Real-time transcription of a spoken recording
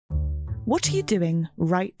What are you doing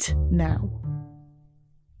right now?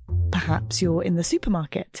 Perhaps you're in the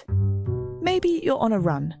supermarket. Maybe you're on a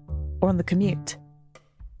run or on the commute.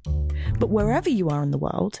 But wherever you are in the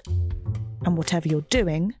world, and whatever you're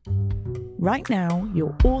doing, right now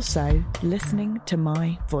you're also listening to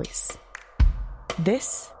my voice.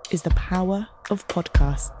 This is the power of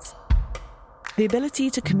podcasts. The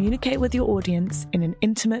ability to communicate with your audience in an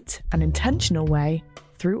intimate and intentional way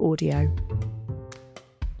through audio.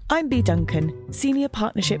 I'm Bea Duncan, Senior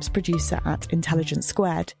Partnerships Producer at Intelligence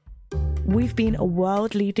Squared. We've been a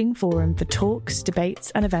world-leading forum for talks,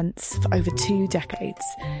 debates and events for over 2 decades.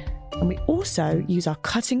 And we also use our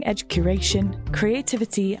cutting-edge curation,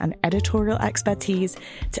 creativity and editorial expertise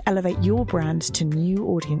to elevate your brand to new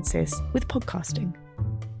audiences with podcasting.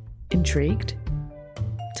 Intrigued?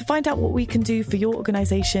 To find out what we can do for your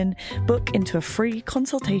organisation, book into a free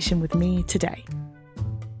consultation with me today.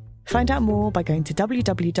 Find out more by going to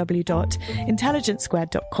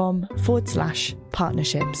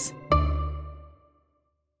www.intelligencesquared.com/partnerships.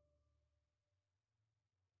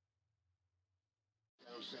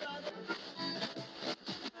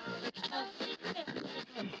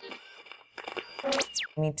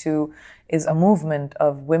 Me Too is a movement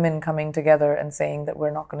of women coming together and saying that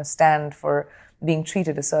we're not going to stand for being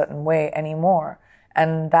treated a certain way anymore.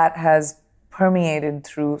 And that has permeated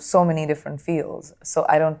through so many different fields. So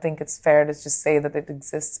I don't think it's fair to just say that it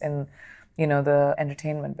exists in, the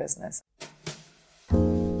entertainment business.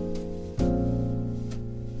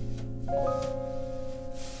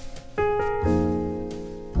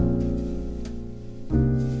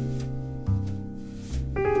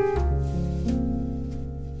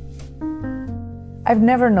 I've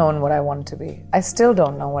never known what I want to be. I still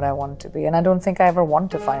don't know what I want to be. And I don't think I ever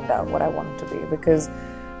want to find out what I want to be, because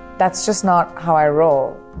that's just not how I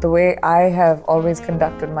roll. The way I have always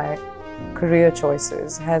conducted my career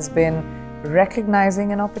choices has been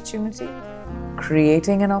recognizing an opportunity,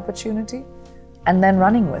 creating an opportunity, and then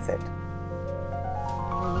running with it.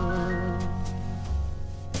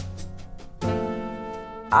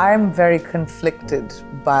 I'm very conflicted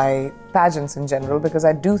by pageants in general, because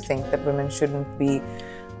I do think that women shouldn't be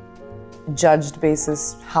judged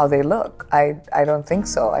basis how they look. I don't think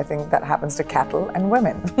so. I think that happens to cattle and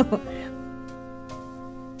women.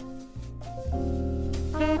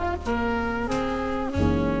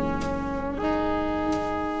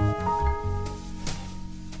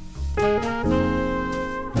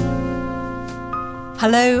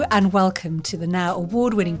 Hello and welcome to the now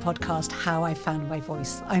award-winning podcast, How I Found My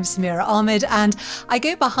Voice. I'm Samira Ahmed and I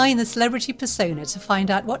go behind the celebrity persona to find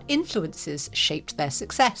out what influences shaped their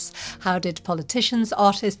success. How did politicians,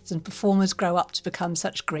 artists and performers grow up to become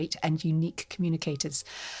such great and unique communicators?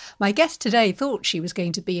 My guest today thought she was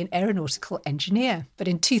going to be an aeronautical engineer, but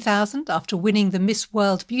in 2000, after winning the Miss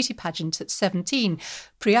World beauty pageant at 17,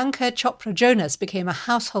 Priyanka Chopra Jonas became a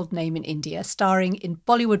household name in India, starring in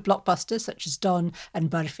Bollywood blockbusters such as Don and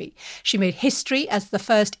Barfi. She made history as the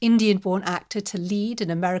first Indian-born actor to lead an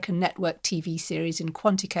American network TV series in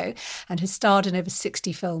Quantico and has starred in over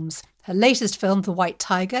 60 films. Her latest film, The White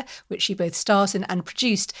Tiger, which she both stars in and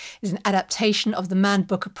produced, is an adaptation of the Man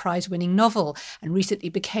Booker Prize-winning novel and recently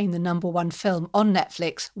became the #1 film on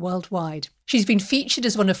Netflix worldwide. She's been featured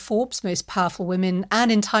as one of Forbes' most powerful women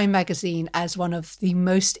and in Time magazine as one of the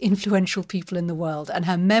most influential people in the world. And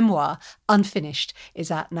her memoir, Unfinished, is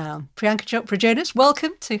out now. Priyanka Chopra Jonas,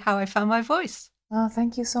 welcome to How I Found My Voice. Oh,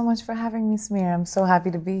 thank you so much for having me, Samir. I'm so happy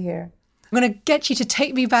to be here. I'm going to get you to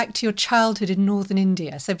take me back to your childhood in northern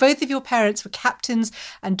India. So both of your parents were captains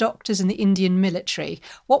and doctors in the Indian military.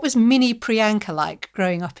 What was mini Priyanka like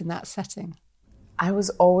growing up in that setting? I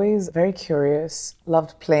was always very curious,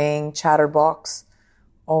 loved playing, chatterbox,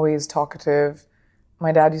 always talkative.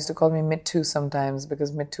 My dad used to call me Mittu sometimes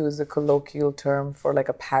because Mittu is a colloquial term for like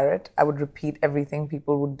a parrot. I would repeat everything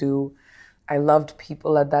people would do. I loved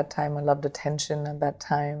people at that time. I loved attention at that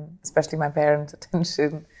time, especially my parents'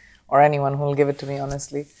 attention. Or anyone who will give it to me,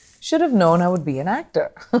 honestly. Should have known I would be an actor.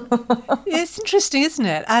 It's interesting, isn't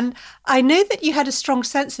it? And I know that you had a strong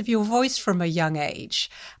sense of your voice from a young age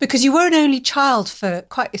because you were an only child for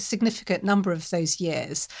quite a significant number of those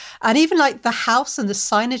years. And even like the house and the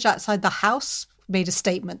signage outside the house made a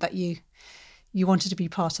statement that you wanted to be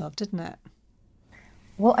part of, didn't it?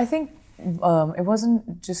 Well, I think it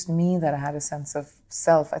wasn't just me that I had a sense of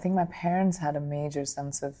self. I think my parents had a major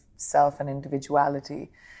sense of self and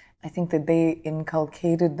individuality. I think that they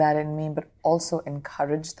inculcated that in me, but also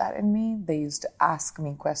encouraged that in me. They used to ask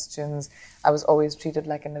me questions. I was always treated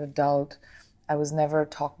like an adult. I was never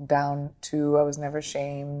talked down to. I was never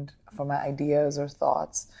shamed for my ideas or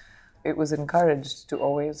thoughts. It was encouraged to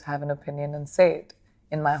always have an opinion and say it,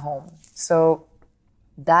 in my home. So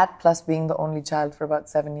that, plus being the only child for about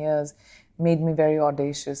 7 years, made me very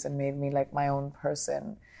audacious and made me like my own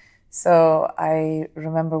person. So I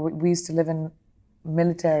remember we used to live in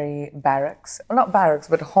military barracks. Well, not barracks,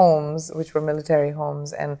 but homes, which were military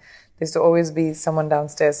homes. And there used to always be someone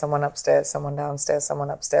downstairs, someone upstairs, someone downstairs, someone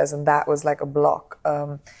upstairs. And that was like a block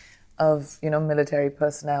of, military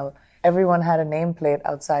personnel. Everyone had a nameplate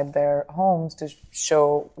outside their homes to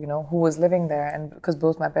show, who was living there. And because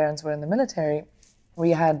both my parents were in the military,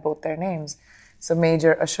 we had both their names. So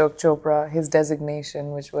Major Ashok Chopra, his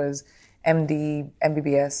designation, which was MD,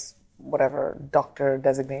 MBBS, whatever, doctor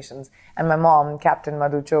designations. And my mom, Captain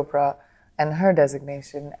Madhu Chopra, and her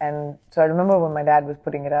designation. And so I remember when my dad was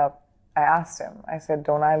putting it up, I asked him, I said,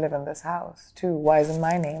 don't I live in this house too? Why isn't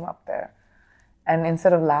my name up there? And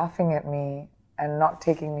instead of laughing at me and not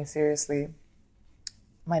taking me seriously,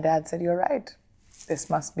 my dad said, you're right. This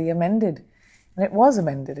must be amended. And it was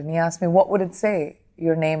amended. And he asked me, what would it say,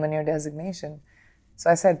 your name and your designation? So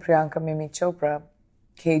I said, Priyanka Mimi Chopra,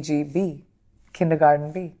 KGB,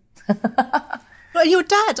 kindergarten B. Well, your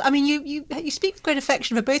dad, I mean, you speak with great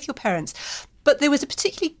affection for both your parents, but there was a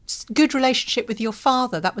particularly good relationship with your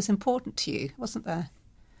father that was important to you, wasn't there?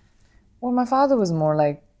 Well, my father was more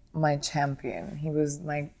like my champion. He was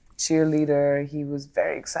my cheerleader. He was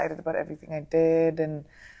very excited about everything I did and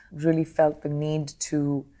really felt the need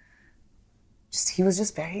to he was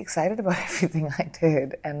just very excited about everything I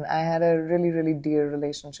did. And I had a really, really dear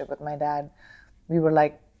relationship with my dad. We were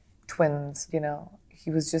like twins, He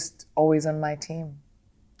was just always on my team.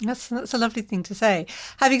 That's a lovely thing to say.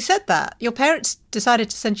 Having said that, your parents decided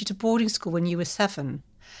to send you to boarding school when you were 7.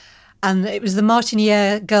 And it was the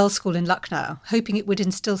Martiniere Girls' School in Lucknow, hoping it would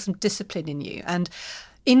instill some discipline in you. And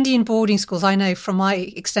Indian boarding schools, I know from my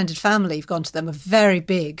extended family, have gone to them, are very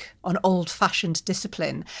big on old-fashioned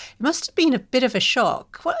discipline. It must have been a bit of a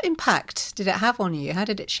shock. What impact did it have on you? How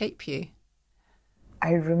did it shape you?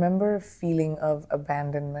 I remember a feeling of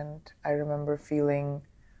abandonment. I remember feeling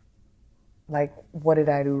like, what did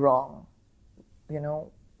I do wrong?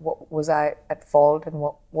 What was I at fault, and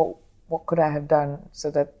what could I have done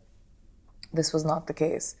so that this was not the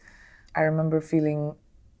case? I remember feeling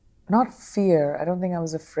not fear. I don't think I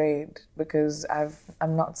was afraid, because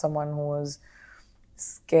I'm not someone who was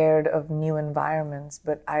scared of new environments,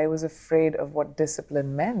 but I was afraid of what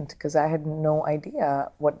discipline meant, because I had no idea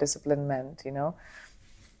what discipline meant,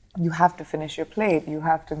 You have to finish your plate, you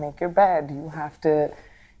have to make your bed, you have to,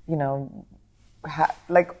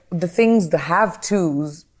 the things, the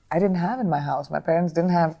have-tos, I didn't have in my house. My parents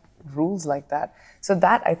didn't have rules like that. So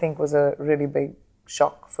that, I think, was a really big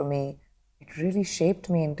shock for me. It really shaped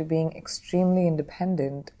me into being extremely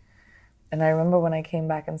independent. And I remember when I came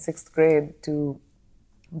back in 6th grade to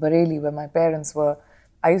Bareilly, where my parents were,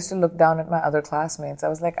 I used to look down at my other classmates. I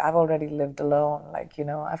was like, I've already lived alone.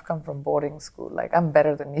 I've come from boarding school. I'm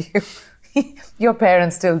better than you. Your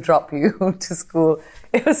parents still drop you to school.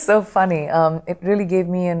 It was so funny. It really gave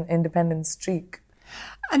me an independent streak.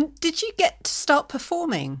 And did you get to start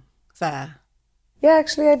performing there? Yeah,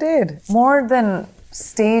 actually I did. More than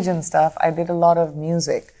stage and stuff, I did a lot of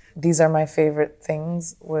music. These Are My Favorite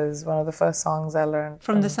Things was one of the first songs I learned.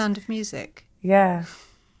 From The Sound of Music? Yeah.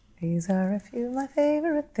 These are a few of my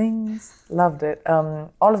favorite things. Loved it.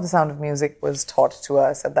 All of The Sound of Music was taught to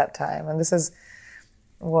us at that time. And this is,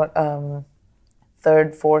 3rd,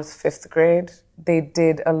 4th, 5th grade. They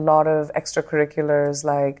did a lot of extracurriculars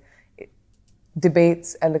like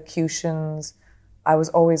debates, elocutions. I was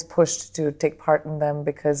always pushed to take part in them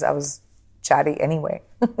because I was chatty anyway.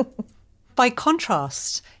 By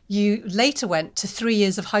contrast, you later went to 3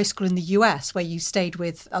 years of high school in the US, where you stayed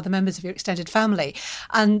with other members of your extended family.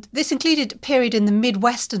 And this included a period in the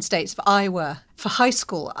Midwestern states of Iowa for high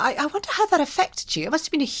school. I wonder how that affected you. It must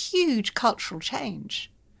have been a huge cultural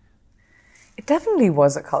change. It definitely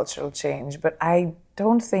was a cultural change, but I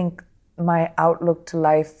don't think my outlook to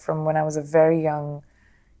life from when I was a very young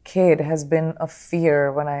kid has been a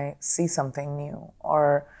fear when I see something new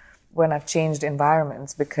or when I've changed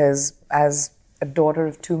environments, because as a daughter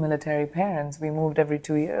of 2 military parents, we moved every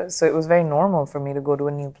 2 years. So it was very normal for me to go to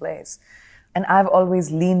a new place. And I've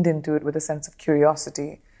always leaned into it with a sense of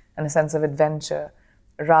curiosity and a sense of adventure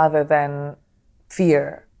rather than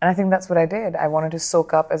fear. And I think that's what I did. I wanted to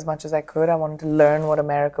soak up as much as I could. I wanted to learn what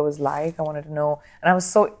America was like. I wanted to know. And I was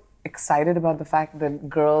so excited about the fact that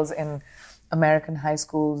girls in American high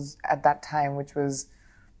schools at that time, which was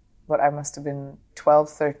what I must have been 12,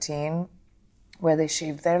 13, where they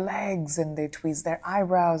shaved their legs and they tweezed their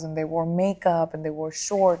eyebrows and they wore makeup and they wore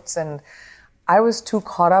shorts. And I was too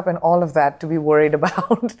caught up in all of that to be worried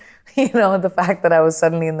about, the fact that I was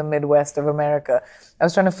suddenly in the Midwest of America. I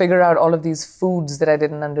was trying to figure out all of these foods that I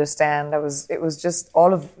didn't understand. It was just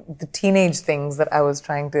all of the teenage things that I was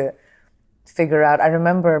trying to figure out. I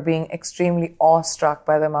remember being extremely awestruck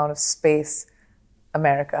by the amount of space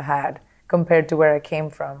America had compared to where I came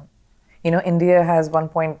from. India has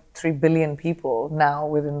 1.3 billion people now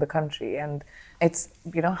within the country, and it's,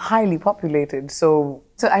 highly populated. So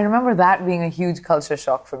I remember that being a huge culture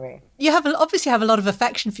shock for me. You obviously have a lot of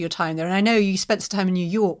affection for your time there. And I know you spent some time in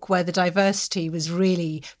New York where the diversity was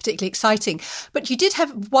really particularly exciting. But you did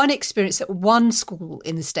have one experience at one school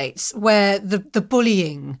in the States where the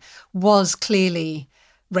bullying was clearly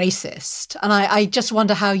racist. And I just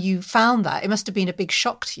wonder how you found that. It must have been a big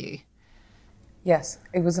shock to you. Yes,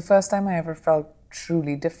 it was the first time I ever felt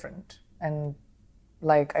truly different. And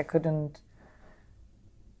like I couldn't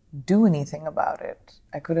do anything about it.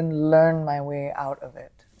 I couldn't learn my way out of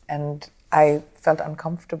it. And I felt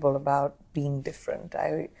uncomfortable about being different.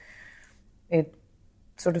 It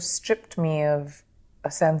sort of stripped me of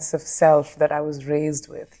a sense of self that I was raised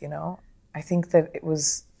with, I think that it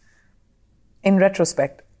was, in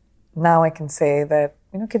retrospect, now I can say that,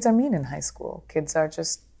 kids are mean in high school. Kids are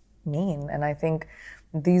just mean. And I think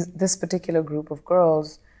this particular group of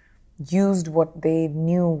girls used what they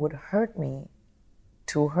knew would hurt me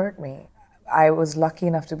to hurt me. I was lucky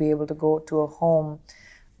enough to be able to go to a home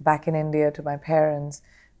back in India to my parents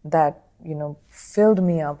that, filled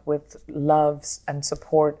me up with love and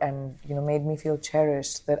support and, made me feel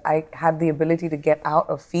cherished, that I had the ability to get out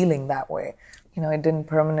of feeling that way. It didn't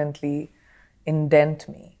permanently indent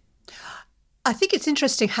me. I think it's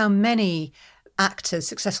interesting how many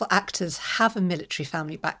successful actors have a military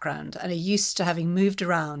family background and are used to having moved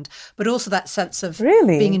around, but also that sense of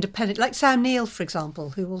being independent, like Sam Neill, for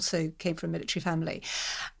example, who also came from a military family.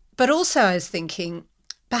 But also I was thinking,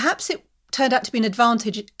 perhaps it turned out to be an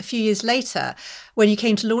advantage a few years later when you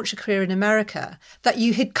came to launch a career in America, that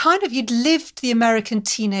you'd lived the American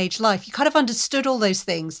teenage life. You kind of understood all those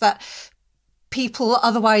things that people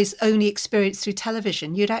otherwise only experience through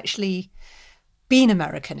television. You'd actually been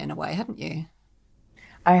American in a way, hadn't you?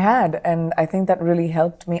 I had, and I think that really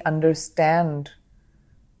helped me understand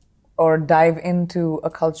or dive into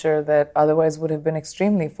a culture that otherwise would have been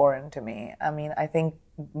extremely foreign to me. I mean, I think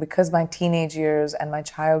because my teenage years and my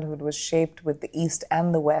childhood was shaped with the East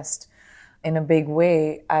and the West in a big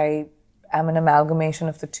way, I am an amalgamation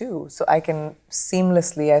of the two. So I can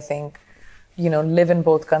seamlessly, I think, live in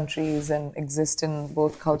both countries and exist in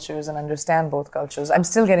both cultures and understand both cultures. I'm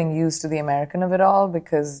still getting used to the American of it all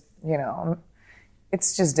because,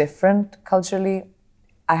 it's just different culturally.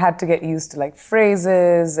 I had to get used to like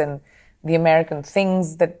phrases and the American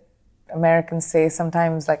things that Americans say.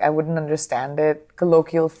 Sometimes like I wouldn't understand it.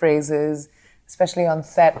 Colloquial phrases, especially on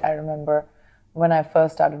set. I remember when I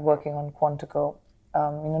first started working on Quantico,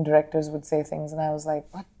 directors would say things and I was like,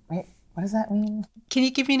 what? Wait, what does that mean? Can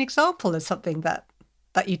you give me an example of something that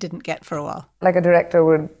you didn't get for a while? Like a director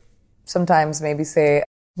would sometimes maybe say,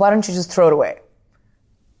 why don't you just throw it away?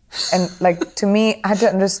 And like, to me, I had to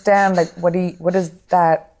understand, like, what does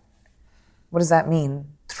that mean?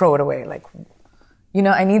 Throw it away. Like,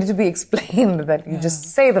 I needed to be explained that you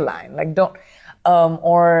just say the line, like, don't,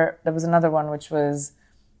 or there was another one, which was,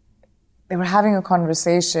 they were having a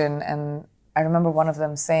conversation and I remember one of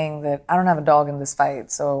them saying that I don't have a dog in this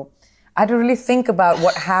fight. So I had to really think about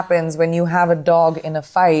what happens when you have a dog in a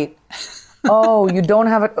fight. Oh, you don't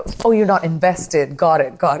have it. Oh, you're not invested. Got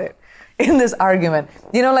it. In this argument,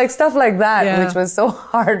 like stuff like that, which was so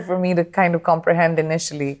hard for me to kind of comprehend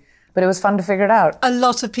initially, but it was fun to figure it out. A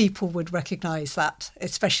lot of people would recognise that,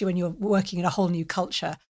 especially when you're working in a whole new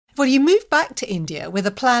culture. Well, you moved back to India with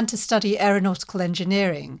a plan to study aeronautical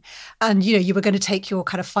engineering, and you were going to take your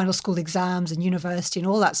kind of final school exams and university and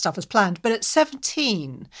all that stuff as planned. But at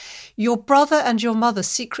 17, your brother and your mother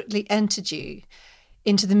secretly entered you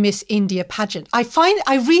into the Miss India pageant. I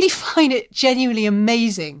really find it genuinely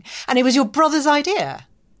amazing. And it was your brother's idea.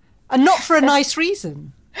 And not for a nice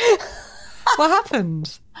reason. What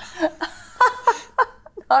happened?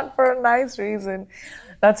 Not for a nice reason.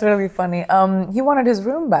 That's really funny. He wanted his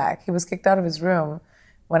room back. He was kicked out of his room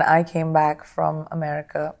when I came back from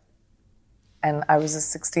America. And I was a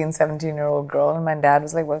 16, 17-year-old girl. And my dad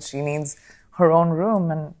was like, well, she needs her own room.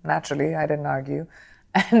 And naturally, I didn't argue.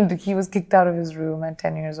 And he was kicked out of his room at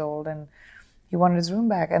 10 years old and he wanted his room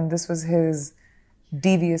back. And this was his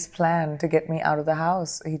devious plan to get me out of the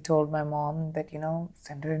house. He told my mom that,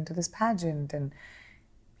 send her into this pageant and,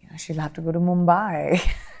 she'll have to go to Mumbai.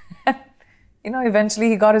 Eventually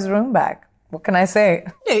he got his room back. What can I say?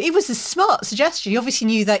 No, it was a smart suggestion. You obviously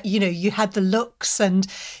knew that, you had the looks and,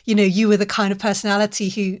 you were the kind of personality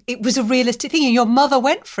who, it was a realistic thing. And your mother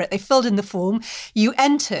went for it. They filled in the form. You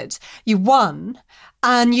entered, you won,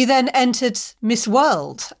 and you then entered Miss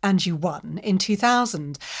World and you won in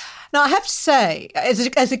 2000. Now, I have to say,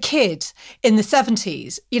 as a kid in the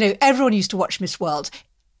 70s, everyone used to watch Miss World.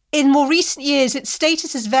 In more recent years, its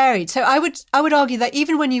status has varied. So I would argue that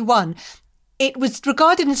even when you won, it was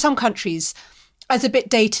regarded in some countries as a bit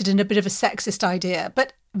dated and a bit of a sexist idea,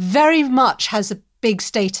 but very much has a big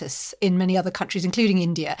status in many other countries, including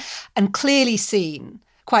India, and clearly seen,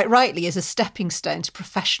 quite rightly, as a stepping stone to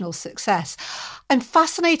professional success. I'm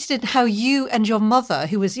fascinated in how you and your mother,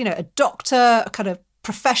 who was, a doctor, a kind of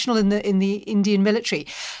professional in the Indian military,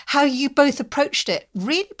 how you both approached it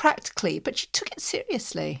really practically, but you took it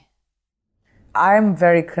seriously. I'm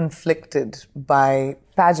very conflicted by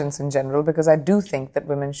pageants in general because I do think that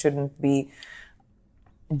women shouldn't be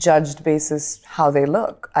judged basis how they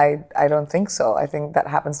look. I don't think so. I think that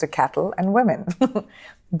happens to cattle and women.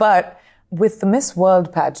 But with the Miss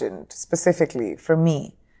World pageant, specifically for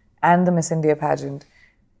me, and the Miss India pageant,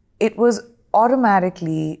 it was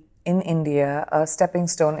automatically in India a stepping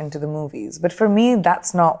stone into the movies. But for me,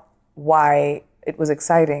 that's not why it was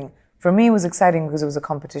exciting. For me, it was exciting because it was a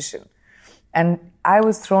competition. And I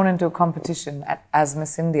was thrown into a competition as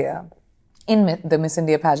Miss India, in the Miss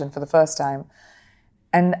India pageant for the first time.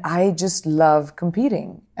 And I just love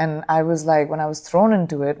competing. And I was like, when I was thrown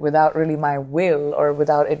into it without really my will or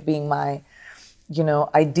without it being my,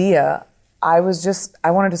 idea, I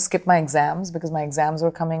wanted to skip my exams because my exams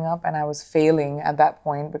were coming up and I was failing at that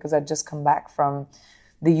point because I'd just come back from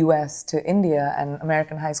the US to India and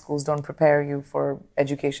American high schools don't prepare you for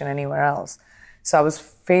education anywhere else. So I was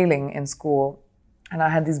failing in school and I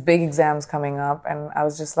had these big exams coming up and I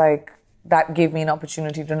was just like, that gave me an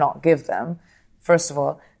opportunity to not give them, first of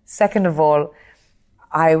all. Second of all,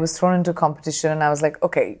 I was thrown into competition and I was like,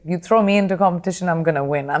 okay, you throw me into competition, I'm going to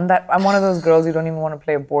win. I'm one of those girls you don't even want to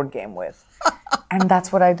play a board game with. And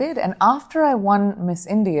that's what I did. And after I won Miss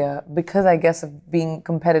India, because I guess of being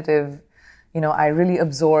competitive, I really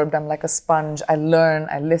absorbed. I'm like a sponge. I learn,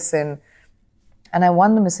 I listen. And I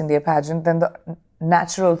won the Miss India pageant. Then the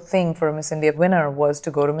natural thing for a Miss India winner was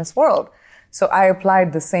to go to Miss World. So I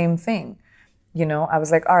applied the same thing. I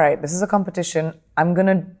was like, all right, this is a competition. I'm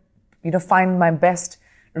going to, find my best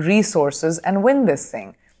resources and win this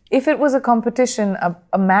thing. If it was a competition,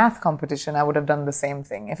 a math competition, I would have done the same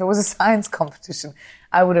thing. If it was a science competition,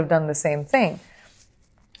 I would have done the same thing.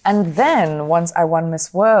 And then once I won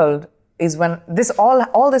Miss World is when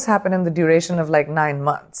all this happened in the duration of like 9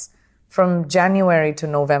 months, from January to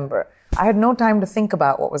November. I had no time to think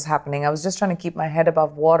about what was happening. I was just trying to keep my head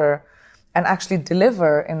above water and actually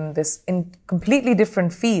deliver in completely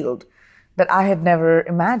different field that I had never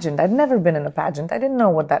imagined. I'd never been in a pageant. I didn't know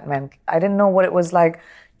what that meant. I didn't know what it was like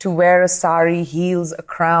to wear a sari, heels, a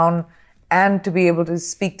crown, and to be able to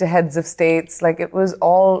speak to heads of states. Like, it was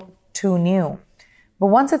all too new. But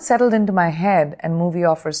once it settled into my head and movie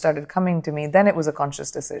offers started coming to me, then it was a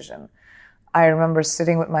conscious decision. I remember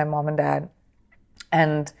sitting with my mom and dad,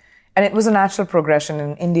 and it was a natural progression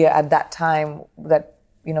in India at that time that,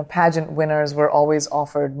 pageant winners were always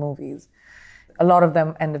offered movies. A lot of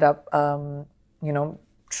them ended up,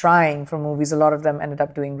 trying for movies. A lot of them ended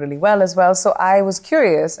up doing really well as well. So I was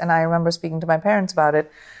curious, and I remember speaking to my parents about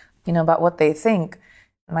it, about what they think.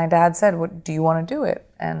 My dad said, "What do you want to do it?"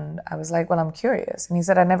 And I was like, "Well, I'm curious." And he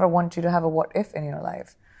said, "I never want you to have a what if in your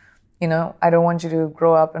life. I don't want you to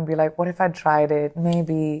grow up and be like, what if I tried it?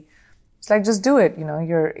 Maybe." It's like, just do it.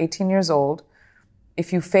 You're 18 years old.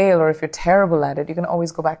 If you fail or if you're terrible at it, you can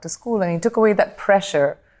always go back to school. And he took away that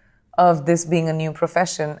pressure of this being a new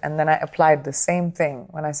profession. And then I applied the same thing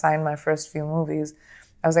when I signed my first few movies.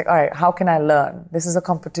 I was like, all right, how can I learn? This is a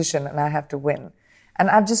competition and I have to win. And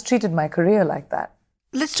I've just treated my career like that.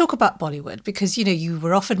 Let's talk about Bollywood, because, you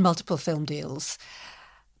were offered multiple film deals.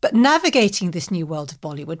 But navigating this new world of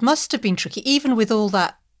Bollywood must have been tricky, even with all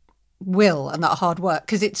that will and that hard work,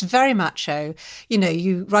 because it's very macho.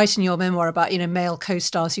 You write in your memoir about, male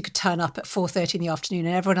co-stars who could turn up at 4:30 in the afternoon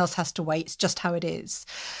and everyone else has to wait. It's just how it is.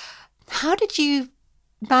 How did you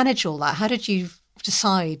manage all that? How did you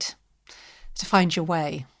decide to find your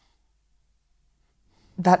way?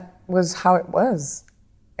 That was how it was.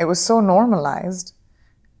 It was so normalized.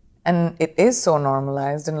 And it is so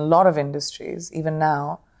normalized in a lot of industries, even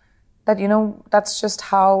now, that, that's just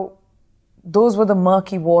how, those were the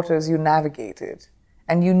murky waters you navigated.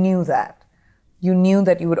 And you knew that. You knew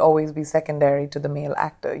that you would always be secondary to the male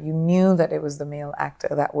actor. You knew that it was the male actor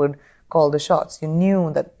that would call the shots. You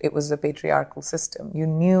knew that it was a patriarchal system. You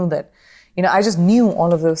knew that, I just knew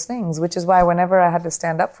all of those things, which is why whenever I had to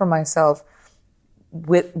stand up for myself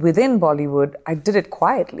within Bollywood, I did it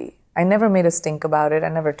quietly. I never made a stink about it. I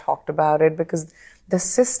never talked about it because the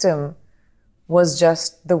system was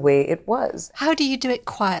just the way it was. How do you do it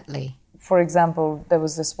quietly? For example, there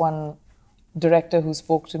was this one director who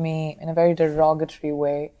spoke to me in a very derogatory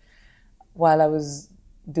way while I was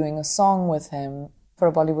doing a song with him for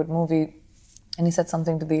a Bollywood movie. And he said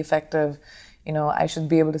something to the effect of, I should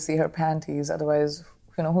be able to see her panties, otherwise,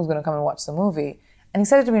 who's going to come and watch the movie? And he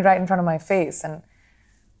said it to me right in front of my face, and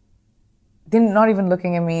not even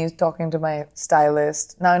looking at me, talking to my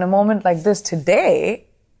stylist. Now, in a moment like this today,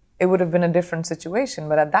 it would have been a different situation.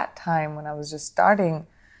 But at that time, when I was just starting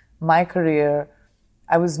my career,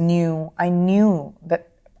 I knew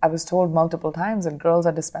that I was told multiple times that girls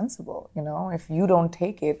are dispensable. If you don't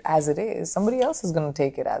take it as it is, somebody else is going to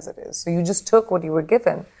take it as it is. So you just took what you were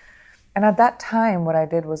given. And at that time, what I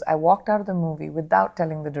did was I walked out of the movie without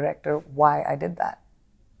telling the director why I did that.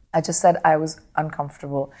 I just said I was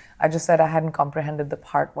uncomfortable. I just said I hadn't comprehended the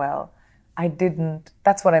part well.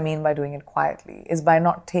 That's what I mean by doing it quietly, is by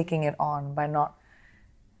not taking it on, by not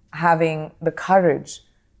having the courage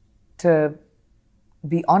to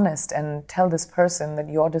be honest and tell this person that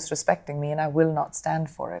you're disrespecting me and I will not stand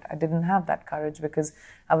for it. I didn't have that courage because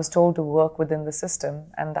I was told to work within the system,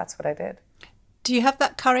 and that's what I did. Do you have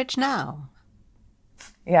that courage now?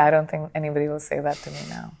 Yeah, I don't think anybody will say that to me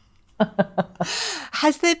now.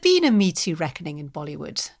 Has there been a Me Too reckoning in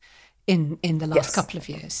Bollywood in the last couple of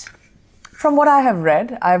years? From what I have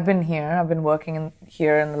read, I've been working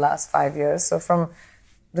here in the last 5 years. So from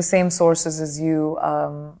the same sources as you,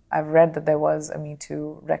 I've read that there was a Me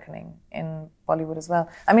Too reckoning in Bollywood as well.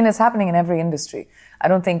 I mean, it's happening in every industry. I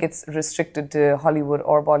don't think it's restricted to Hollywood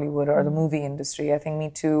or Bollywood or the movie industry. I think Me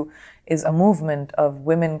Too is a movement of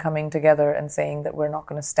women coming together and saying that we're not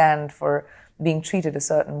going to stand for being treated a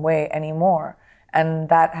certain way anymore. And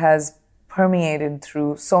that has permeated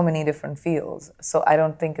through so many different fields. So I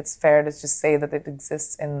don't think it's fair to just say that it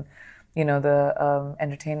exists in, the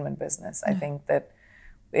entertainment business. I think that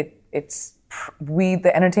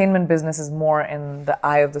the entertainment business is more in the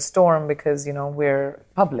eye of the storm because, we're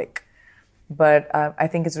public. But I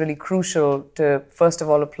think it's really crucial to, first of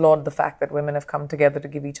all, applaud the fact that women have come together to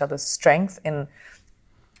give each other strength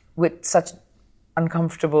with such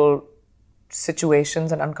uncomfortable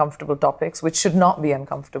situations and uncomfortable topics, which should not be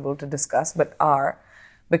uncomfortable to discuss, but are,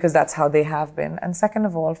 because that's how they have been. And second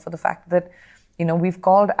of all, for the fact that, we've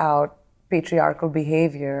called out patriarchal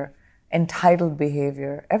behavior, entitled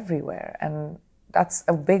behavior everywhere. And that's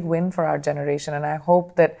a big win for our generation. And I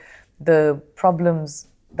hope that the problems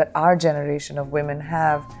that our generation of women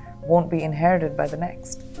have won't be inherited by the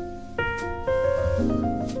next.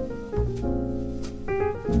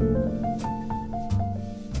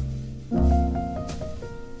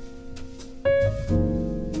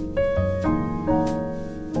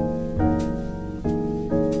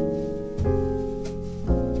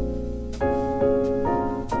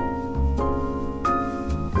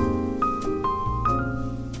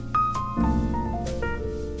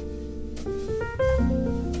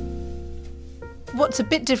 What's a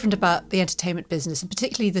bit different about the entertainment business, and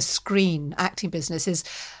particularly the screen acting business, is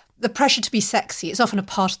the pressure to be sexy. It's often a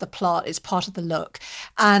part of the plot, it's part of the look.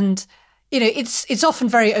 And, it's often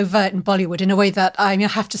very overt in Bollywood in a way that, I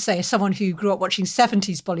have to say, as someone who grew up watching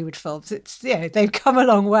 70s Bollywood films, they've come a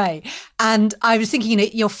long way. And I was thinking,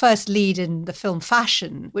 your first lead in the film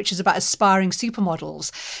Fashion, which is about aspiring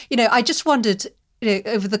supermodels, I just wondered,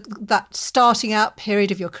 over that starting out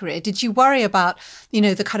period of your career, did you worry about,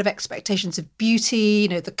 the kind of expectations of beauty,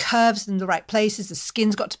 the curves in the right places, the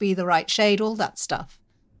skin's got to be the right shade, all that stuff?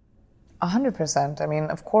 100%. I mean,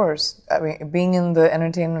 of course. Being in the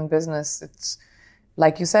entertainment business, it's,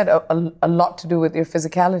 like you said, a lot to do with your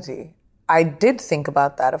physicality. I did think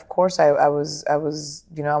about that. Of course, I was, I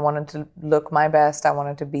wanted to look my best. I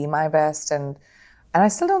wanted to be my best. And I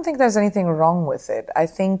still don't think there's anything wrong with it. I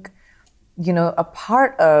think, a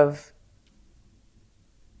part of,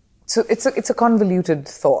 so it's a convoluted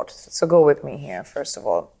thought. So go with me here, first of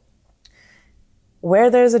all.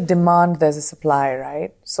 Where there's a demand, there's a supply,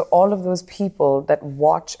 right? So all of those people that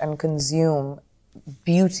watch and consume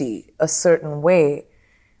beauty a certain way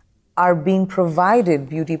are being provided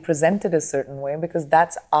beauty presented a certain way because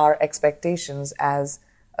that's our expectations as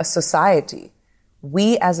a society.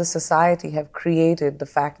 We as a society have created the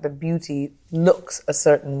fact that beauty looks a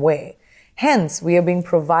certain way. Hence, we are being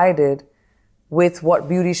provided with what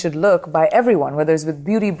beauty should look by everyone, whether it's with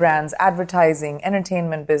beauty brands, advertising,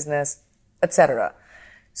 entertainment business, etc.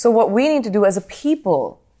 So what we need to do as a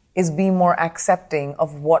people is be more accepting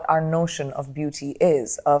of what our notion of beauty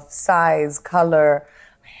is, of size, color,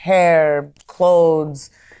 hair, clothes,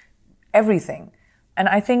 everything. And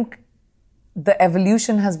I think the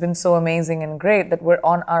evolution has been so amazing and great that we're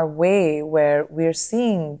on our way where we're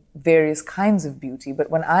seeing various kinds of beauty. But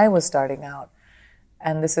when I was starting out,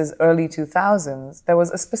 and this is early 2000s, there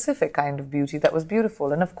was a specific kind of beauty that was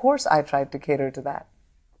beautiful. And of course, I tried to cater to that.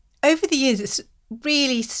 Over the years, it's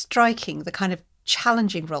really striking the kind of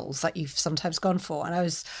challenging roles that you've sometimes gone for. And I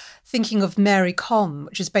was thinking of Mary Kom,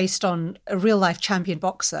 which is based on a real life champion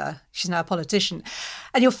boxer. She's now a politician.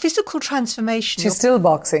 And your physical transformation. She's still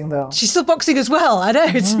boxing, though. She's still boxing as well. I know,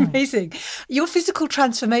 it's amazing. Your physical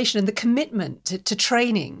transformation and the commitment to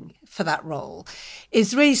training for that role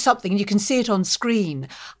is really something. You can see it on screen.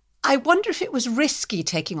 I wonder if it was risky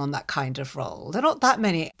taking on that kind of role. There are not that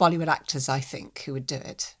many Bollywood actors, I think, who would do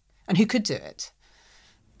it and who could do it.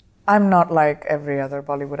 I'm not like every other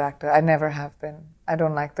Bollywood actor. I never have been. I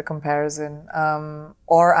don't like the comparison.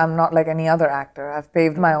 Or I'm not like any other actor. I've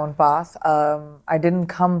paved my own path. I didn't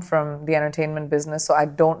come from the entertainment business, so I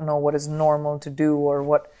don't know what is normal to do or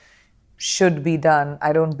what should be done.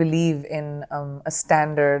 I don't believe in a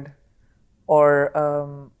standard or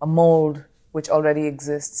a mold which already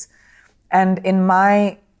exists. And in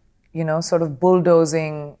my, sort of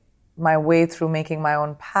bulldozing my way through making my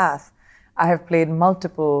own path, I have played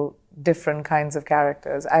multiple different kinds of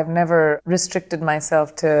characters. I've never restricted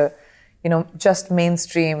myself to, just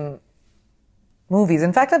mainstream movies.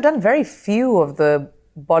 In fact, I've done very few of the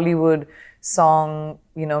Bollywood song,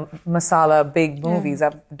 masala big movies. Yeah.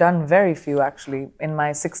 I've done very few, actually, in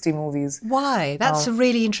my 60 movies. Why? That's a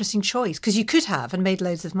really interesting choice, because you could have and made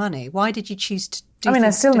loads of money. Why did you choose to do I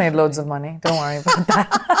still made loads of money. Don't worry about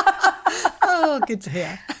that. Oh, good to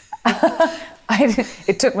hear.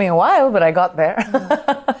 It took me a while, but I got there.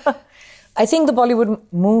 I think the Bollywood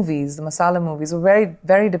movies, the masala movies, were very,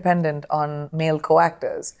 very dependent on male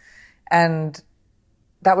co-actors. And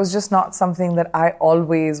that was just not something that I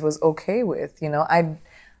always was okay with. A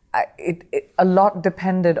lot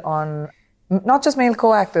depended on not just male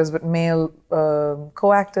co-actors, but male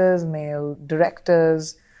co-actors, male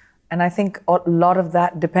directors. And I think a lot of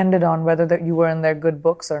that depended on whether you were in their good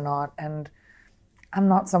books or not. And I'm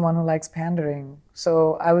not someone who likes pandering.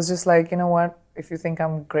 So I was just like, you know what? If you think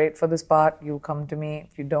I'm great for this part, you come to me.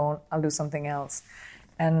 If you don't, I'll do something else.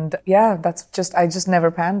 And yeah, I just never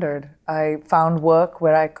pandered. I found work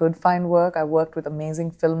where I could find work. I worked with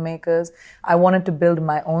amazing filmmakers. I wanted to build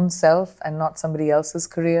my own self and not somebody else's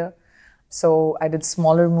career. So I did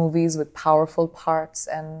smaller movies with powerful parts.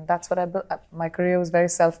 And that's what I built. My career was very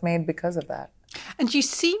self-made because of that. And you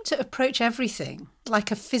seem to approach everything like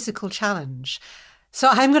a physical challenge. So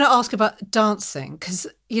I'm going to ask about dancing, because,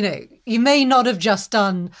 you may not have just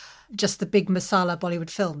done just the big masala Bollywood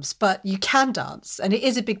films, but you can dance, and it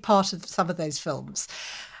is a big part of some of those films.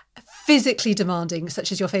 Physically demanding, such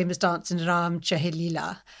as your famous dance in Ram Chahe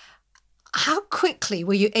Leela. How quickly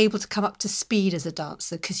were you able to come up to speed as a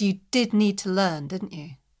dancer? Because you did need to learn, didn't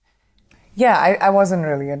you? Yeah, I wasn't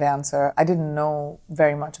really a dancer. I didn't know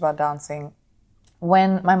very much about dancing.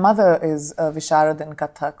 When my mother is a Visharad in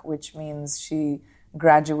Kathak, which means she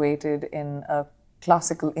graduated in a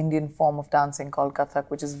classical Indian form of dancing called Kathak,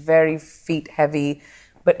 which is very feet heavy,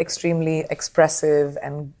 but extremely expressive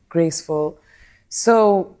and graceful.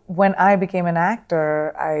 So when I became an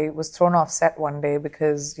actor, I was thrown off set one day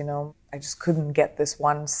because, I just couldn't get this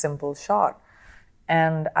one simple shot.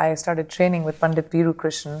 And I started training with Pandit Biru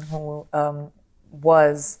Krishnan, who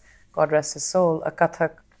was, God rest his soul, a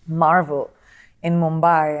Kathak marvel in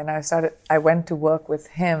Mumbai. And I went to work with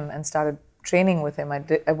him and started training with him.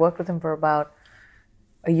 I worked with him for about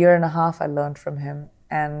a year and a half. I learned from him,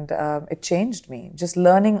 and it changed me. Just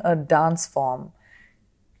learning a dance form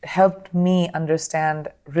helped me understand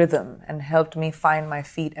rhythm and helped me find my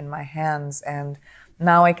feet and my hands. And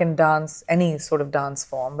now I can dance any sort of dance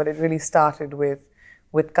form, but it really started with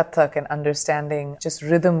Kathak and understanding just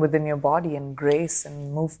rhythm within your body and grace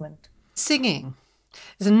and movement. Singing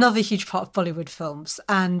is another huge part of Bollywood films,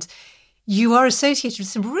 and you are associated with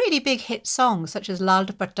some really big hit songs, such as Lal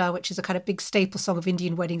Dupatta, which is a kind of big staple song of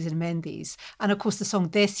Indian weddings and mehndis. And of course, the song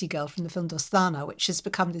Desi Girl from the film Dostana, which has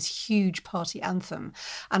become this huge party anthem.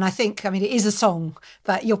 And I think, it is a song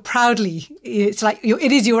that you're proudly, it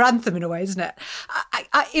is your anthem in a way, isn't it?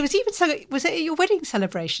 Was it at your wedding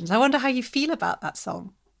celebrations? I wonder how you feel about that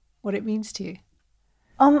song, what it means to you.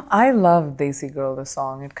 I love Desi Girl, the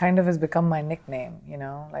song. It kind of has become my nickname,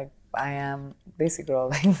 I am Desi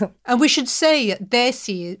Girl. And we should say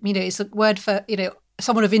Desi, it's a word for,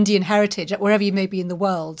 someone of Indian heritage, wherever you may be in the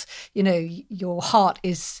world, your heart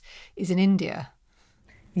is in India.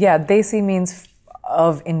 Yeah, Desi means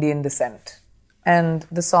of Indian descent. And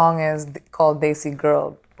the song is called Desi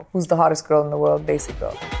Girl. Who's the hottest girl in the world? Desi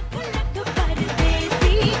Girl.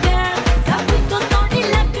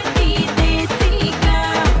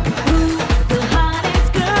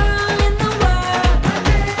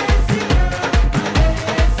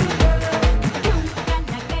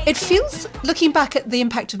 It feels, looking back at the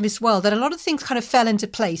impact of Miss World, that a lot of things kind of fell into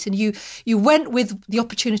place and you went with the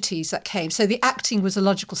opportunities that came. So the acting was a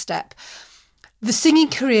logical step. The singing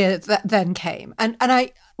career that then came. And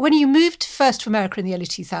when you moved first to America in the early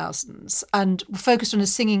 2000s and focused on a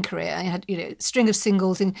singing career, and you had a string of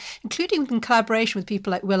singles, including in collaboration with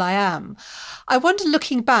people like will.i.am, I wonder,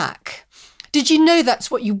 looking back, did you know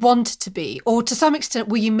that's what you wanted to be? Or to some extent,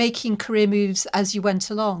 were you making career moves as you went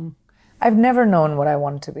along? I've never known what I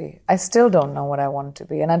want to be. I still don't know what I want to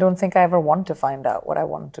be. And I don't think I ever want to find out what I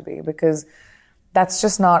want to be, because that's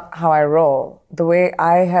just not how I roll. The way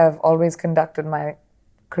I have always conducted my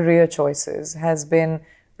career choices has been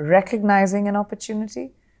recognizing an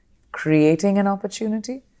opportunity, creating an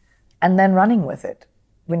opportunity, and then running with it.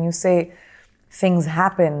 When you say things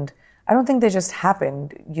happened, I don't think they just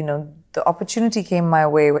happened. The opportunity came my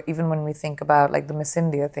way, even when we think about like the Miss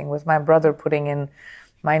India thing with my brother putting in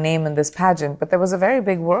my name in this pageant. But there was a very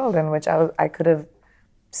big world in which I could have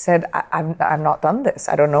said, I've not done this.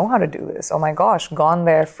 I don't know how to do this. Oh my gosh, gone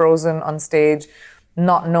there, frozen on stage,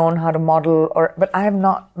 not known how to model. But I have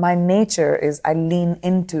not. My nature is I lean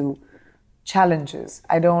into challenges.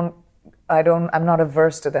 I'm not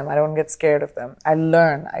averse to them. I don't get scared of them. I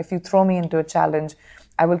learn. If you throw me into a challenge,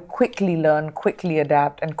 I will quickly learn, quickly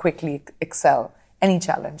adapt, and quickly excel. Any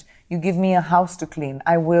challenge. You give me a house to clean,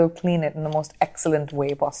 I will clean it in the most excellent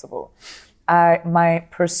way possible. My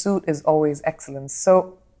pursuit is always excellence.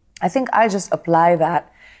 So I think I just apply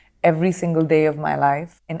that every single day of my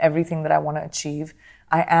life in everything that I want to achieve.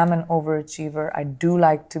 I am an overachiever. I do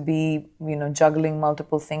like to be, juggling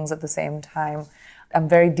multiple things at the same time. I'm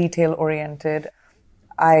very detail oriented.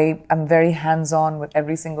 I am very hands-on with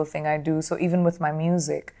every single thing I do. So even with my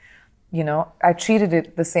music, I treated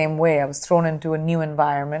it the same way. I was thrown into a new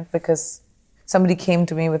environment because somebody came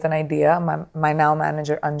to me with an idea, my now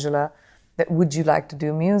manager, Angela, that would you like to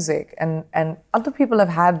do music? And other people have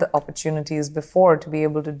had the opportunities before to be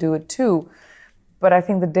able to do it too. But I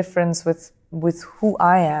think the difference with who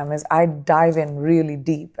I am is I dive in really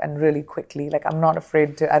deep and really quickly. Like I'm not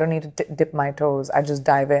afraid I don't need to dip my toes. I just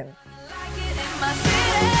dive in.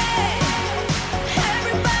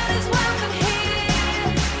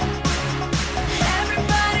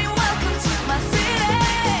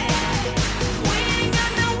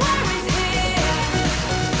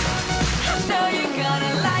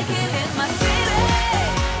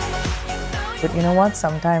 But you know what?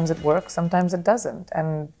 Sometimes it works, sometimes it doesn't.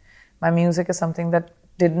 And my music is something that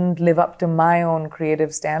didn't live up to my own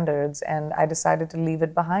creative standards, and I decided to leave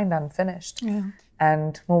it behind unfinished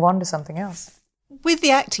and move on to something else. With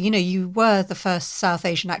the acting, you were the first South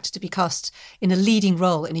Asian actor to be cast in a leading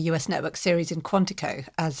role in a US network series in Quantico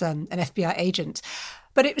as an FBI agent.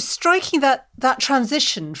 But it was striking that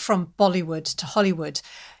transition from Bollywood to Hollywood.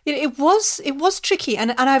 It was tricky,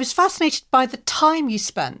 and I was fascinated by the time you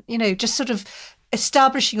spent, just sort of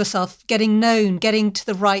establishing yourself, getting known, getting to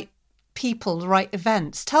the right people, the right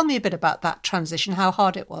events. Tell me a bit about that transition, how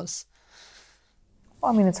hard it was.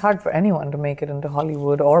 Well, it's hard for anyone to make it into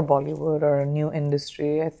Hollywood or Bollywood or a new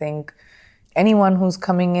industry. I think anyone who's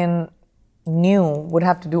coming in new would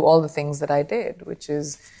have to do all the things that I did, which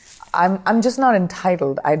is I'm just not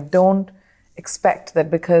entitled. I don't expect that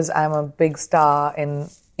because I'm a big star in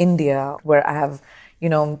India, where I have,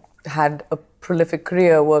 had a prolific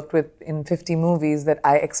career, worked in 50 movies, that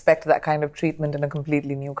I expect that kind of treatment in a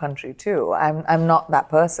completely new country too. I'm not that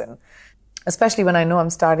person. Especially when I know I'm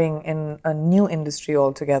starting in a new industry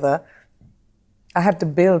altogether. I had to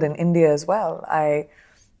build in India as well. I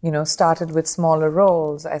started with smaller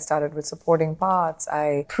roles. I started with supporting parts.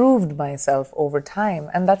 I proved myself over time.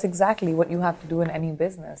 And that's exactly what you have to do in any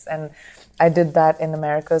business. And I did that in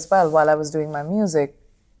America as well. While I was doing my music,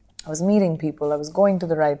 I was meeting people. I was going to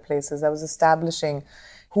the right places. I was establishing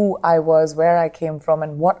who I was, where I came from,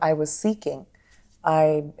 and what I was seeking.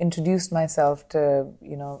 I introduced myself to,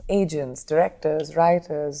 agents, directors,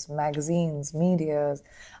 writers, magazines, medias.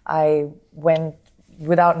 I went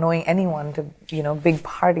without knowing anyone to, big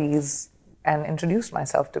parties and introduced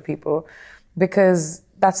myself to people, because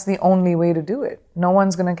that's the only way to do it. No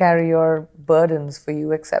one's going to carry your burdens for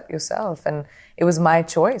you except yourself. And it was my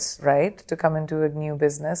choice, right, to come into a new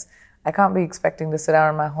business. I can't be expecting to sit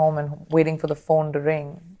down in my home and waiting for the phone to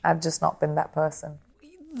ring. I've just not been that person.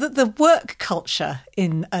 the work culture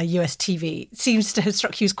in US TV seems to have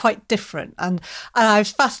struck you as quite different. And I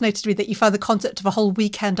was fascinated to read that you found the concept of a whole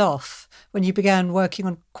weekend off when you began working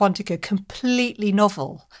on Quantica completely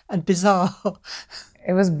novel and bizarre.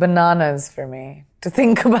 It was bananas for me to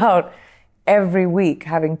think about every week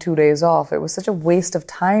having 2 days off. It was such a waste of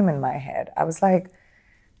time in my head. I was like,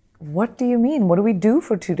 what do you mean? What do we do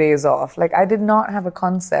for 2 days off? Like, I did not have a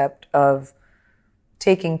concept of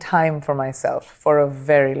taking time for myself for a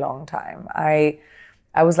very long time. I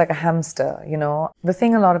was like a hamster, you know. The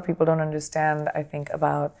thing a lot of people don't understand, I think,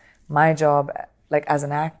 about my job, like as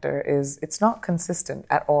an actor, is it's not consistent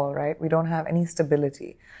at all, right? We don't have any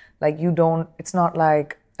stability. Like it's not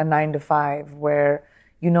like a 9 to 5 where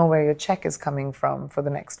you know where your check is coming from for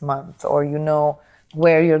the next month, or you know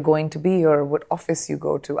where you're going to be or what office you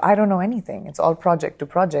go to. I don't know anything. It's all project to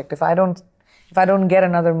project. If I don't get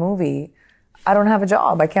another movie, I don't have a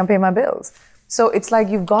job. I can't pay my bills. So it's like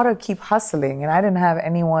you've got to keep hustling. And I didn't have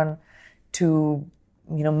anyone to,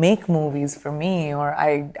 you know, make movies for me, or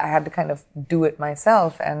I had to kind of do it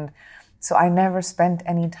myself. And so I never spent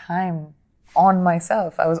any time on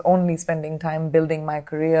myself. I was only spending time building my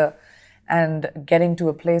career and getting to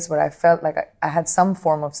a place where I felt like I had some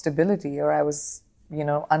form of stability, or I was, you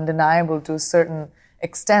know, undeniable to a certain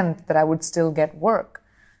extent that I would still get work.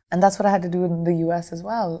 And that's what I had to do in the US as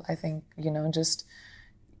well. I think, you know, just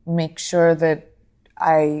make sure that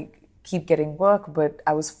I keep getting work, but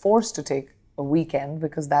I was forced to take a weekend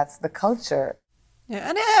because that's the culture. Yeah,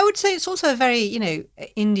 and I would say it's also a very, you know,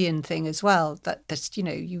 Indian thing as well, that's, you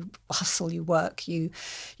know, you hustle, you work,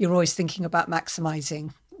 you're always thinking about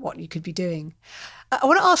maximising what you could be doing. I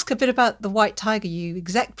want to ask a bit about The White Tiger. You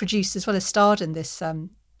exec produced as well as starred in this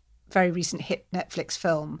very recent hit Netflix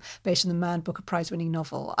film based on the Man Booker Prize-winning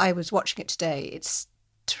novel. I was watching it today. It's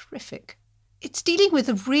terrific. It's dealing with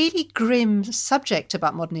a really grim subject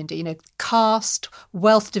about modern India, you know, caste,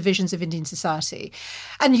 wealth divisions of Indian society.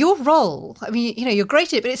 And your role, I mean, you know, you're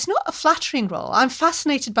great at it, but it's not a flattering role. I'm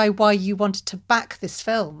fascinated by why you wanted to back this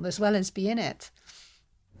film as well as be in it.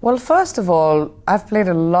 Well, first of all, I've played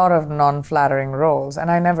a lot of non-flattering roles, and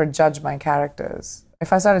I never judge my characters.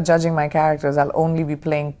 If I started judging my characters, I'll only be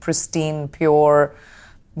playing pristine, pure,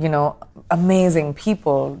 you know, amazing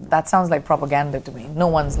people. That sounds like propaganda to me. No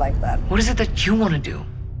one's like that. What is it that you want to do?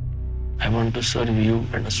 I want to serve you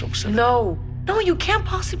and a soap. No, you can't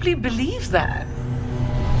possibly believe that.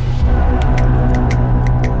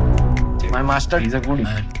 My master is a good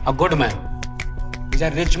man. A good man. He's a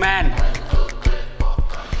rich man.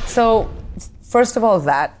 So, first of all,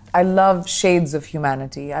 that. I love shades of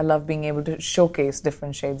humanity. I love being able to showcase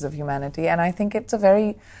different shades of humanity. And I think it's a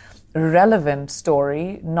very relevant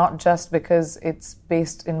story, not just because it's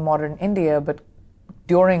based in modern India, but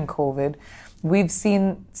during COVID, we've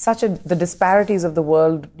seen the disparities of the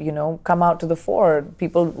world, you know, come out to the fore.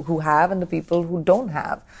 People who have and the people who don't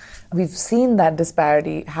have. We've seen that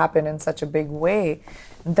disparity happen in such a big way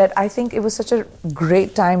that I think it was such a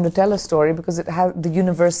great time to tell a story because it has the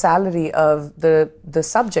universality of the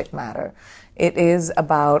subject matter. It is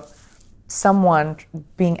about someone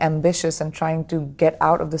being ambitious and trying to get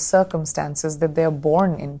out of the circumstances that they're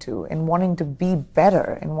born into, and wanting to be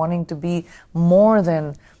better, and wanting to be more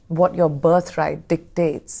than what your birthright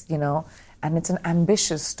dictates, you know. And it's an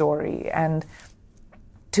ambitious story. And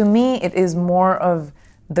to me, it is more of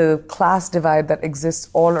the class divide that exists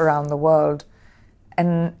all around the world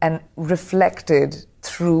and reflected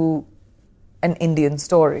through an Indian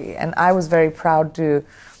story. And I was very proud to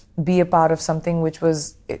be a part of something which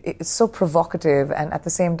was it's so provocative and at the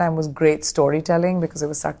same time was great storytelling, because it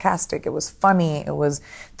was sarcastic, it was funny, it was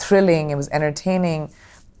thrilling, it was entertaining.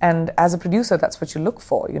 And as a producer, that's what you look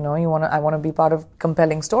for, you know. I want to be part of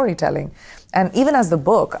compelling storytelling. And even as the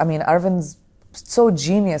book, I mean, Arvind's so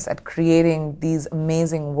genius at creating these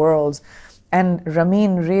amazing worlds. And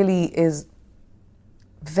Ramin really is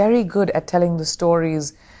very good at telling the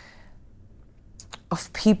stories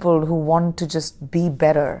of people who want to just be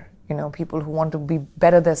better, you know, people who want to be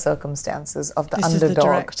better their circumstances, of the this underdog. Is the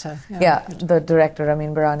director. Yeah, the director,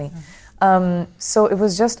 Ramin Barani. So it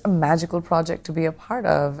was just a magical project to be a part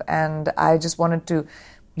of. And I just wanted to,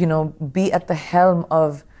 you know, be at the helm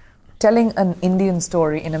of telling an Indian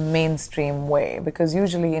story in a mainstream way, because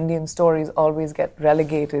usually Indian stories always get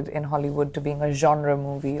relegated in Hollywood to being a genre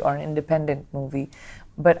movie or an independent movie.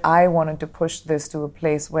 But I wanted to push this to a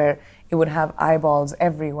place where it would have eyeballs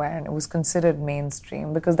everywhere and it was considered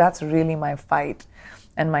mainstream, because that's really my fight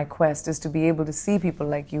and my quest, is to be able to see people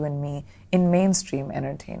like you and me in mainstream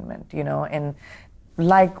entertainment, you know, in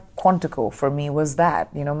like Quantico for me was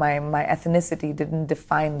that, my ethnicity didn't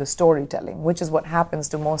define the storytelling, which is what happens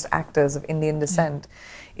to most actors of Indian descent,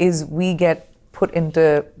 is we get put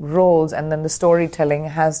into roles and then the storytelling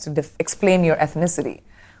has to explain your ethnicity,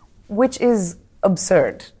 which is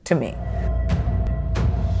absurd to me.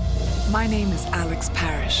 My name is Alex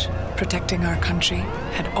Parrish. Protecting our country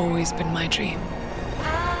had always been my dream.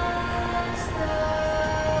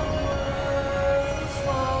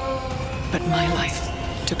 But my life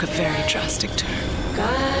took a very drastic turn.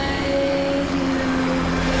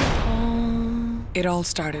 It all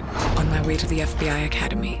started on my way to the FBI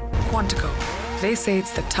Academy. Quantico. They say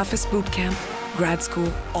it's the toughest boot camp, grad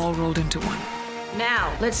school, all rolled into one.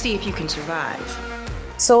 Now, let's see if you can survive.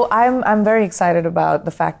 So I'm very excited about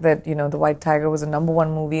the fact that, The White Tiger was a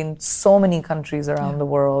 #1 movie in so many countries around the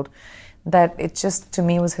world, that it just, to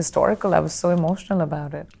me, was historical. I was so emotional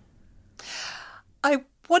about it. I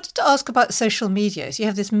wanted to ask about social media. So you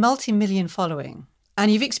have this multi-million following and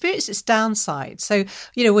you've experienced its downside. So,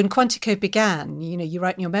 when Quantico began, you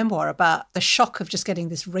write in your memoir about the shock of just getting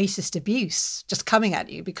this racist abuse just coming at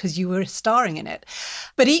you because you were starring in it.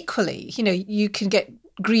 But equally, you can get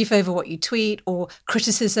grief over what you tweet or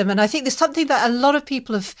criticism. And I think there's something that a lot of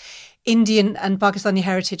people of Indian and Pakistani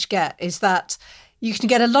heritage get, is that you can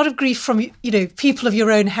get a lot of grief from, people of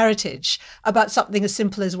your own heritage about something as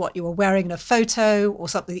simple as what you were wearing in a photo or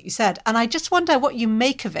something that you said. And I just wonder what you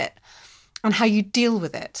make of it and how you deal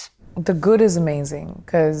with it. The good is amazing,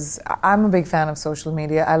 because I'm a big fan of social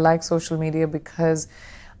media. I like social media because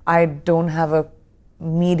I don't have a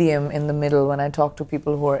medium in the middle when I talk to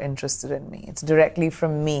people who are interested in me. It's directly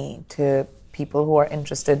from me to people who are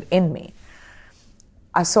interested in me.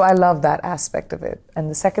 So I love that aspect of it. And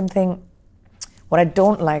the second thing, what I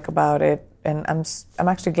don't like about it, and I'm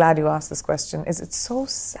actually glad you asked this question, is it's so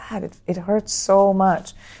sad. It hurts so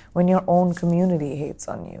much when your own community hates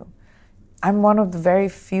on you. I'm one of the very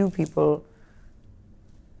few people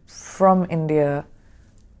from India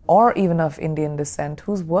or even of Indian descent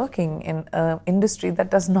who's working in an industry that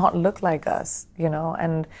does not look like us,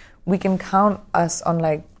 and we can count us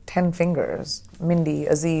on 10 fingers. Mindy,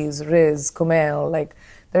 Aziz, Riz, Kumail,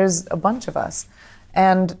 there's a bunch of us.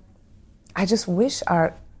 And I just wish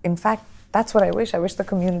in fact, that's what I wish. I wish the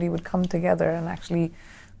community would come together and actually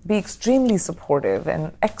be extremely supportive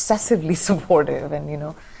and excessively supportive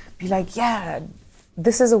and, be like, yeah,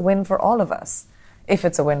 this is a win for all of us, if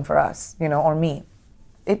it's a win for us, or me.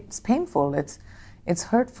 It's painful, it's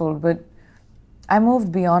hurtful, but I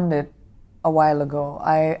moved beyond it a while ago.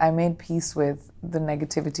 I made peace with the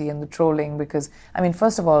negativity and the trolling because,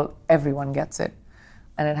 first of all, everyone gets it.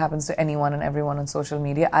 And it happens to anyone and everyone on social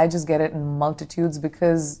media. I just get it in multitudes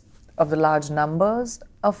because of the large numbers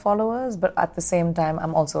of followers, but at the same time,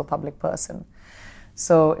 I'm also a public person.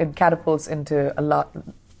 So it catapults into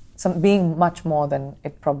being much more than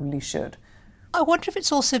it probably should. I wonder if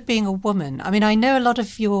it's also being a woman. I know a lot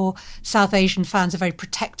of your South Asian fans are very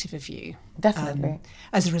protective of you. Definitely.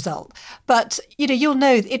 As a result. But, you'll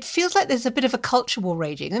know, it feels like there's a bit of a culture war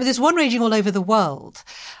raging. There's one raging all over the world.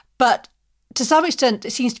 But to some extent,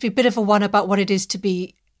 it seems to be a bit of a one about what it is to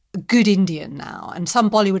be a good Indian now. And some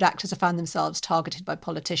Bollywood actors have found themselves targeted by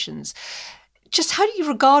politicians. Just how do you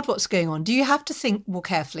regard what's going on? Do you have to think more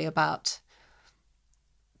carefully about,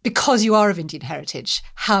 because you are of Indian heritage,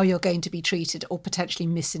 how you're going to be treated or potentially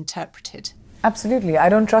misinterpreted? Absolutely. I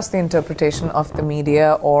don't trust the interpretation of the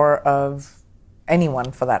media or of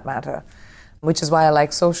anyone for that matter, which is why I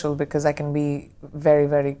like social, because I can be very,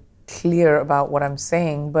 very clear about what I'm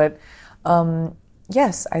saying. But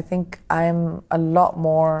yes, I think I'm a lot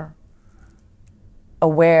more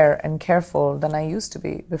aware and careful than I used to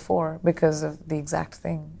be before because of the exact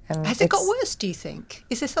thing. And has it got worse, do you think?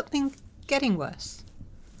 Is there something getting worse?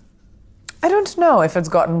 I don't know if it's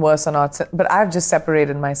gotten worse or not, but I've just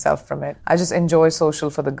separated myself from it. I just enjoy social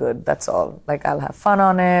for the good, that's all. I'll have fun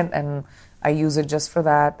on it, and I use it just for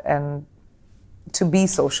that, and to be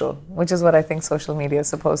social, which is what I think social media is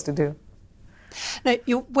supposed to do. Now,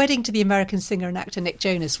 your wedding to the American singer and actor Nick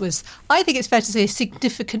Jonas was, I think it's fair to say, a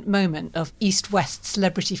significant moment of East-West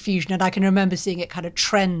celebrity fusion, and I can remember seeing it kind of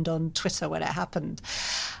trend on Twitter when it happened.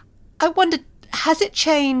 I wondered, does it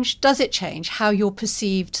change how you're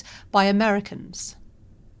perceived by Americans?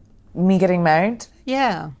 Me getting married?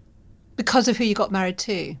 Yeah, because of who you got married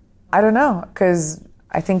to. I don't know, because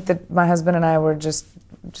I think that my husband and I were just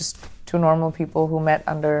two normal people who met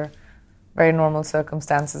under very normal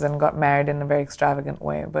circumstances and got married in a very extravagant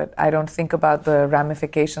way. But I don't think about the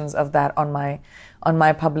ramifications of that on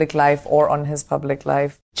my public life or on his public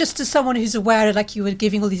life. Just as someone who's aware, like you were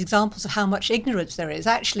giving all these examples of how much ignorance there is,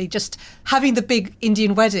 actually just having the big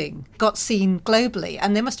Indian wedding got seen globally.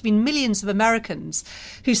 And there must have been millions of Americans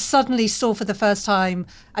who suddenly saw for the first time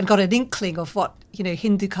and got an inkling of what,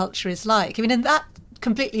 Hindu culture is like. I mean, in that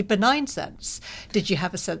completely benign sense, did you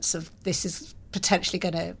have a sense of this is potentially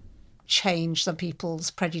going to change some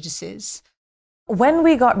people's prejudices? When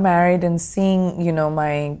we got married and seeing,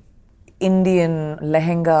 my Indian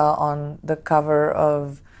lehenga on the cover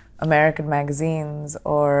of American magazines,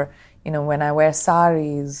 or when I wear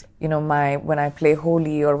saris, when I play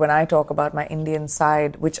Holi, or when I talk about my Indian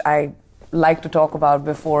side, which I like to talk about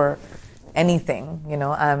before anything,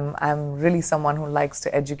 I'm really someone who likes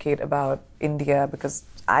to educate about India because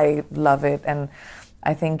I love it, and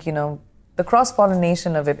I think the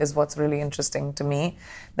cross-pollination of it is what's really interesting to me,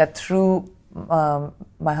 that through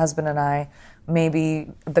my husband and I, maybe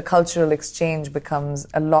the cultural exchange becomes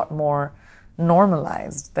a lot more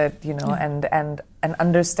normalized, that, and an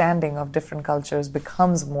understanding of different cultures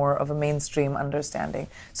becomes more of a mainstream understanding.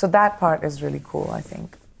 So that part is really cool, I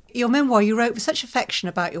think. Your memoir you wrote with such affection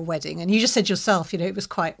about your wedding, and you just said yourself, it was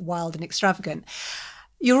quite wild and extravagant.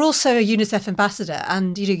 You're also a UNICEF ambassador,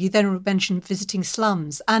 and, you then mentioned visiting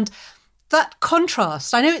slums. And that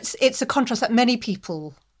contrast, I know it's a contrast that many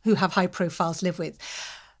people who have high profiles live with,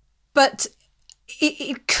 but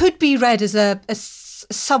it could be read as a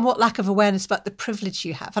somewhat lack of awareness about the privilege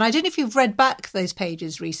you have. And I don't know if you've read back those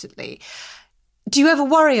pages recently. Do you ever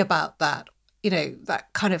worry about that?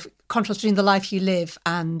 That kind of contrast between the life you live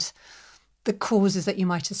and the causes that you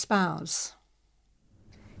might espouse?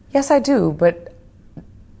 Yes, I do. But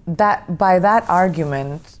that by that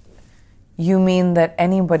argument, you mean that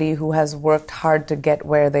anybody who has worked hard to get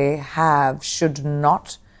where they have should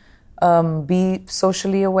not be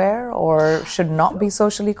socially aware or should not be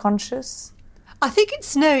socially conscious? I think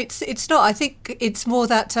it's not. I think it's more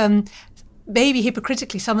that maybe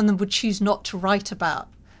hypocritically some of them would choose not to write about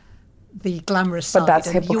the glamorous side. But that's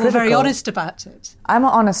hypocritical. You're very honest about it. I'm an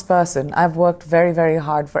honest person. I've worked very, very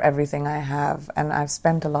hard for everything I have, and I've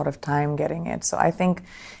spent a lot of time getting it. So I think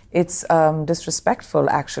it's disrespectful,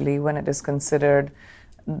 actually, when it is considered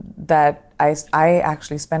that I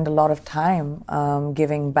actually spend a lot of time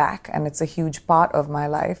giving back, and it's a huge part of my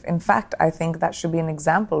life. In fact, I think that should be an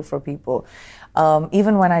example for people.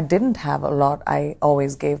 Even when I didn't have a lot, I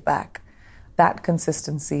always gave back. That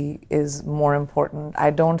consistency is more important.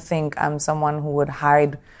 I don't think I'm someone who would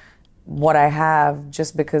hide what I have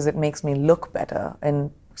just because it makes me look better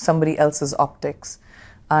in somebody else's optics.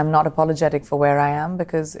 I'm not apologetic for where I am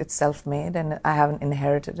because it's self-made and I haven't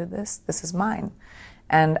inherited this. This is mine.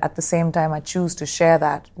 And at the same time, I choose to share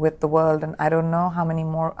that with the world. And I don't know how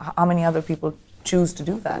many other people choose to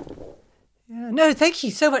do that. Yeah, no, thank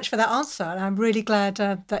you so much for that answer. And I'm really glad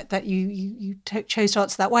that you chose to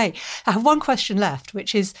answer that way. I have one question left,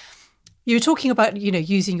 which is, you were talking about,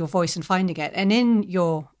 using your voice and finding it. And in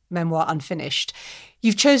your memoir, Unfinished,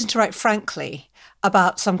 you've chosen to write frankly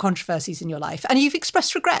about some controversies in your life. And you've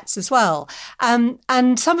expressed regrets as well.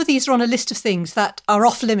 And some of these are on a list of things that are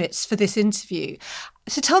off limits for this interview.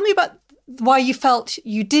 So tell me about why you felt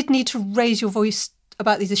you did need to raise your voice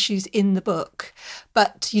about these issues in the book,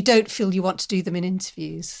 but you don't feel you want to do them in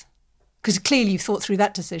interviews. Because clearly you've thought through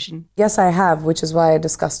that decision. Yes, I have, which is why I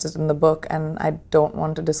discussed it in the book. And I don't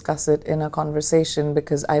want to discuss it in a conversation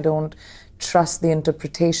because I don't trust the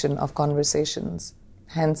interpretation of conversations.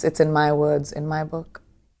 Hence, it's in my words, in my book.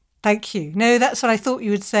 Thank you. No, that's what I thought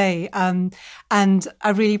you would say. And I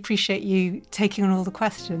really appreciate you taking on all the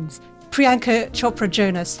questions. Priyanka, Chopra,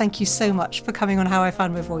 Jonas, thank you so much for coming on How I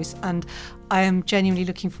Found My Voice. And I am genuinely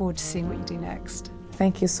looking forward to seeing what you do next.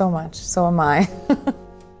 Thank you so much. So am I.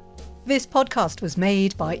 This podcast was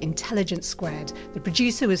made by Intelligence Squared. The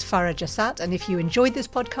producer was Farah Jassat, and if you enjoyed this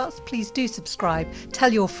podcast, please do subscribe,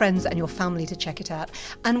 tell your friends and your family to check it out,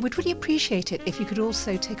 and we'd really appreciate it if you could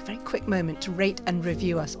also take a very quick moment to rate and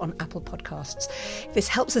review us on Apple Podcasts. This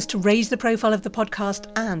helps us to raise the profile of the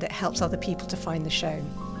podcast, and it helps other people to find the show.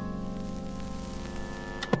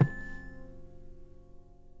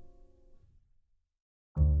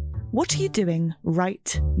 What are you doing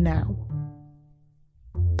right now?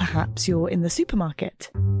 Perhaps you're in the supermarket.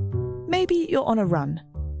 Maybe you're on a run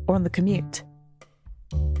or on the commute.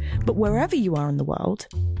 But wherever you are in the world,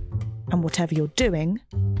 and whatever you're doing,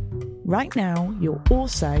 right now you're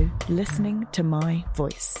also listening to my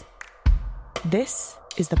voice. This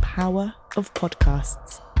is the power of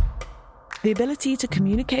podcasts. The ability to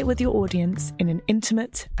communicate with your audience in an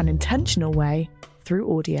intimate and intentional way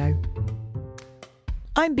through audio.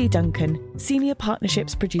 I'm Bea Duncan, Senior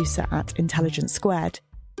Partnerships Producer at Intelligence Squared.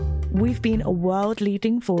 We've been a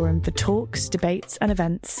world-leading forum for talks, debates and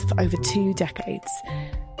events for over 2 decades.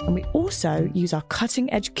 And we also use our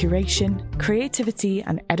cutting-edge curation, creativity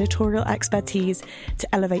and editorial expertise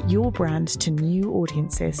to elevate your brand to new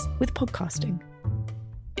audiences with podcasting.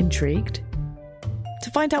 Intrigued?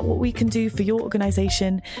 To find out what we can do for your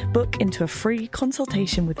organisation, book into a free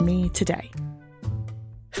consultation with me today.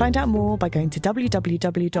 Find out more by going to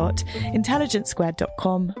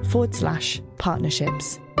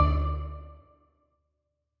www.intelligencesquared.com/partnerships.